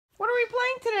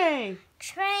say?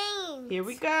 Trains. Here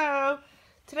we go.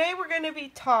 Today we're going to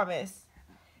be Thomas.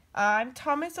 I'm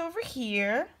Thomas over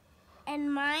here.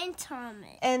 And mine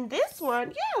Thomas. And this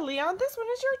one, yeah, Leon, this one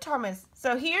is your Thomas.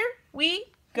 So here we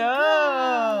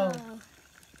go.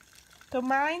 So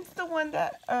mine's the one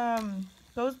that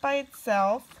goes by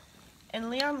itself. And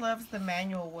Leon loves the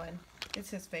manual one.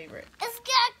 It's his favorite. It's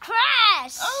gonna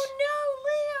crash. Oh no,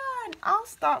 Leon. I'll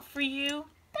stop for you.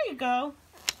 There you go.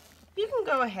 You can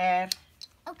go ahead.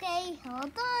 Okay, hold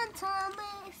on,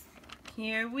 Thomas.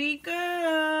 Here we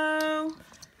go.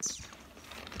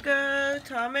 Go,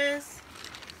 Thomas.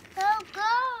 Go,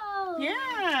 go.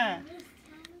 Yeah.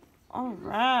 All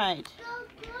right. Go,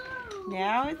 go.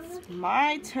 Now it's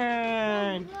my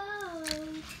turn. Go, go.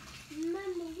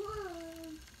 Number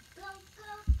one. Go, go,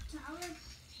 Thomas.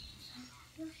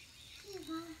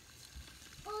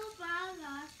 Oh my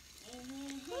gosh.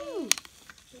 Ooh.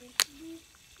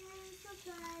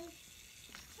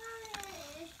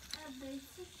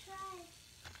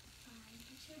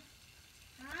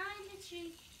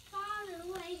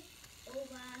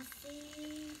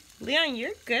 Leon,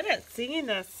 you're good at singing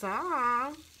that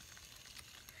song.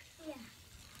 Yeah.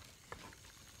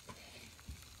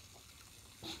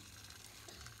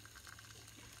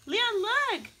 Leon,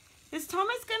 look. Is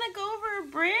Thomas going to go over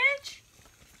a bridge?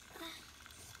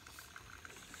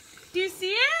 Do you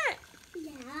see it?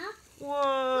 Yeah.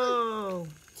 Whoa.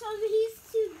 Tommy, he's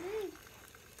too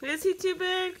big. Is he too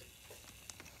big?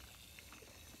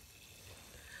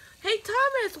 Hey,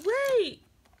 Thomas, wait.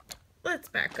 Let's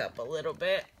back up a little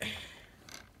bit.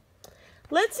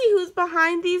 Let's see who's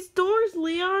behind these doors,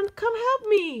 Leon. Come help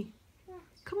me.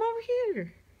 Come over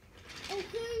here.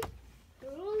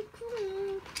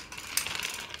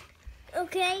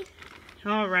 Okay.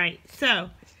 All right. So,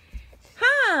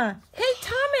 hey,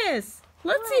 Thomas.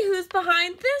 Let's see who's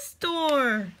behind this door.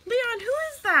 Leon, who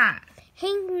is that?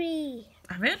 Henry.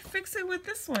 I'm going to fix it with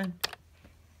this one.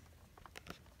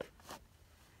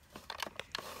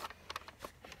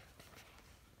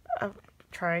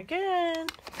 Try again.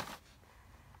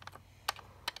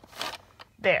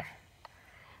 There.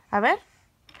 A ver.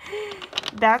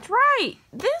 That's right.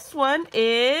 This one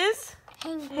is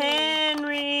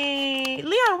Henry.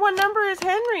 Leon, what number is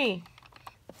Henry?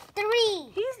 3.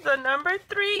 He's the number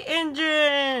 3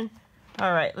 engine.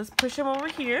 All right, let's push him over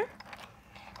here.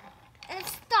 And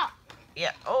stop.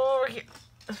 Yeah, over here.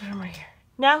 Let's put him right here.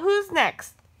 Now, who's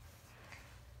next?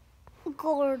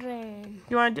 Gordon.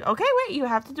 You want to do? Okay, wait. You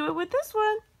have to do it with this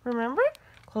one. Remember?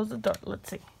 Close the door. Let's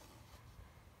see.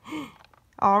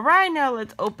 All right, now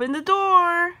let's open the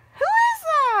door. Who is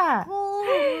that?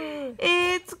 Gordon.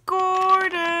 It's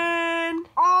Gordon.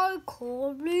 I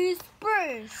call the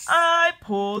express. I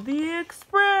pull the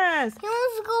express. He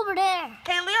wants to go over there.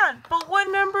 Hey, Leon, but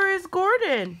what number is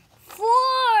Gordon? 4.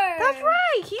 That's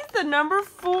right. He's the number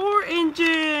 4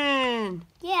 engine.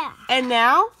 Yeah. And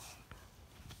now?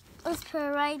 Let's put it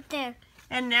right there.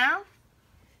 And now?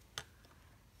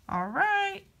 All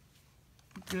right.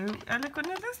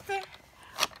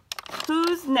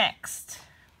 Who's next?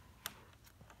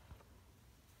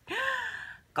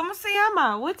 ¿Cómo se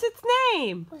llama? What's its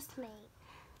name? What's the name?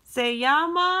 Se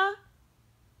llama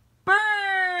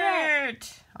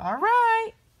Bert. All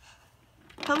right.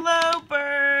 Hello,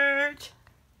 Bert.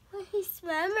 Well, he's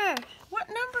swimmer. What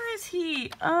number is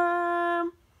he?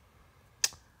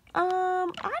 I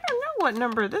don't know what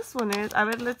number this one is.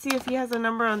 Let's see if he has a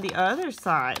number on the other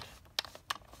side.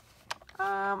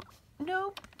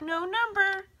 Nope, no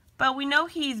number. But we know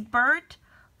he's Bert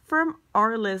from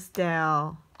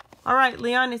Arlesdale. All right,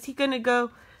 Leon, is he gonna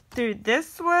go through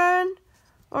this one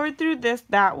or through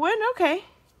that one? Okay,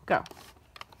 go.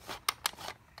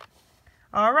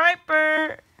 All right,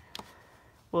 Bert.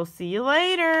 We'll see you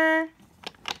later.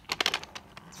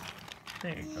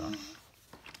 There you go.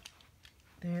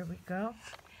 There we go.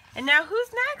 And now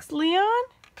who's next, Leon?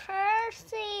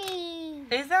 Percy.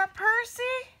 Is that Percy?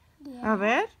 Yeah. A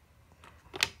ver.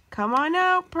 Come on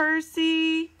out,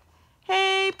 Percy.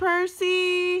 Hey,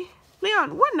 Percy.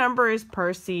 Leon, what number is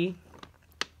Percy?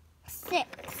 6.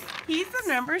 He's the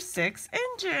number 6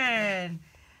 engine.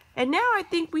 And now I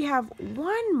think we have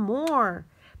one more.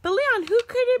 But Leon, who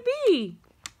could it be?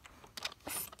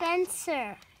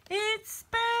 Spencer. It's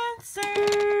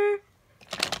Spencer.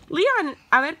 Leon,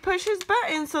 a ver, push his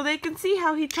button so they can see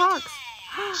how he talks.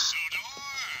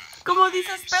 Como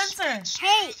dice Spencer?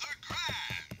 Hey.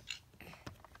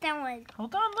 That one.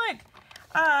 Hold on, look.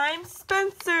 I'm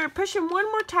Spencer. Push him one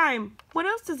more time. What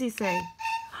else does he say?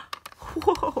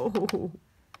 Whoa.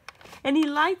 And he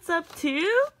lights up too?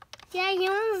 Yeah, he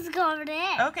wants to go over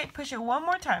there. Okay, push it one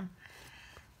more time.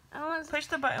 I want to... Push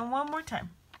the button one more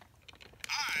time.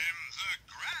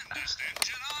 I'm the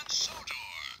Engine on Sodor.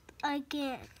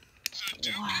 Again. The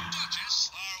Duke and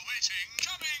Duchess are waiting.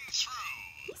 Coming through.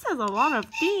 He says a lot of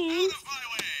things. Out of my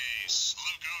way,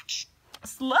 slow goats.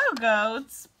 Slow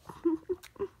goats.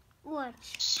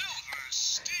 Watch. Silver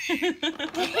Steve.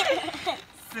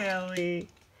 Silly.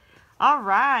 All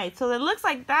right. So it looks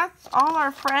like that's all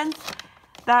our friends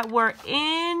that were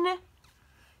in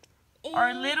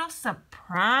our little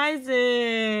surprises.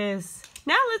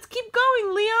 Now let's keep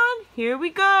going, Leon. Here we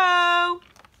go.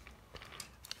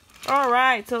 All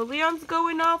right. So Leon's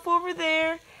going off over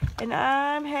there. And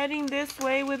I'm heading this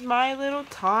way with my little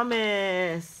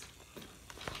Thomas.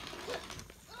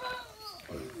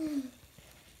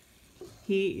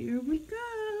 Here we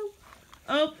go.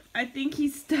 Oh, I think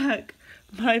he's stuck.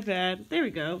 My bad. There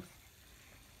we go.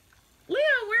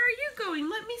 Leo, where are you going?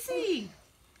 Let me see.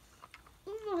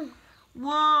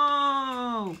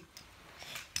 Whoa.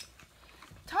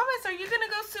 Thomas, are you going to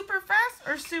go super fast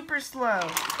or super slow?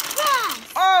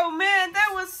 Yes. Oh, man,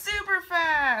 that was super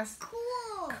fast. Cool.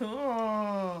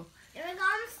 Cool. Here we go.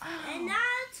 And now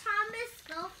Thomas,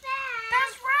 go fast.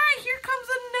 That's right. Here comes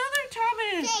another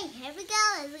Thomas. Okay, here we go.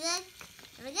 Here we go.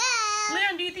 Here we go.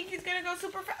 Leon, do you think he's going to go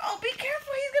super fast? Oh, be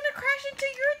careful. He's going to crash into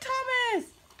your Thomas.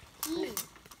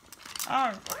 All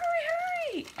right,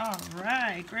 hurry. All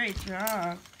right, great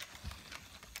job.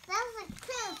 That was a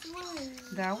close one.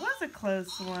 That was a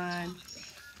close one.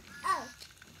 Oh,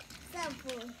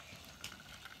 simple.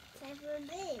 Simple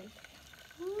big.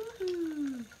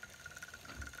 Woohoo.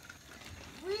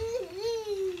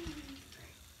 Woo-hoo.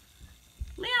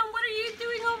 Leon, what are you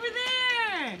doing over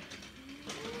there?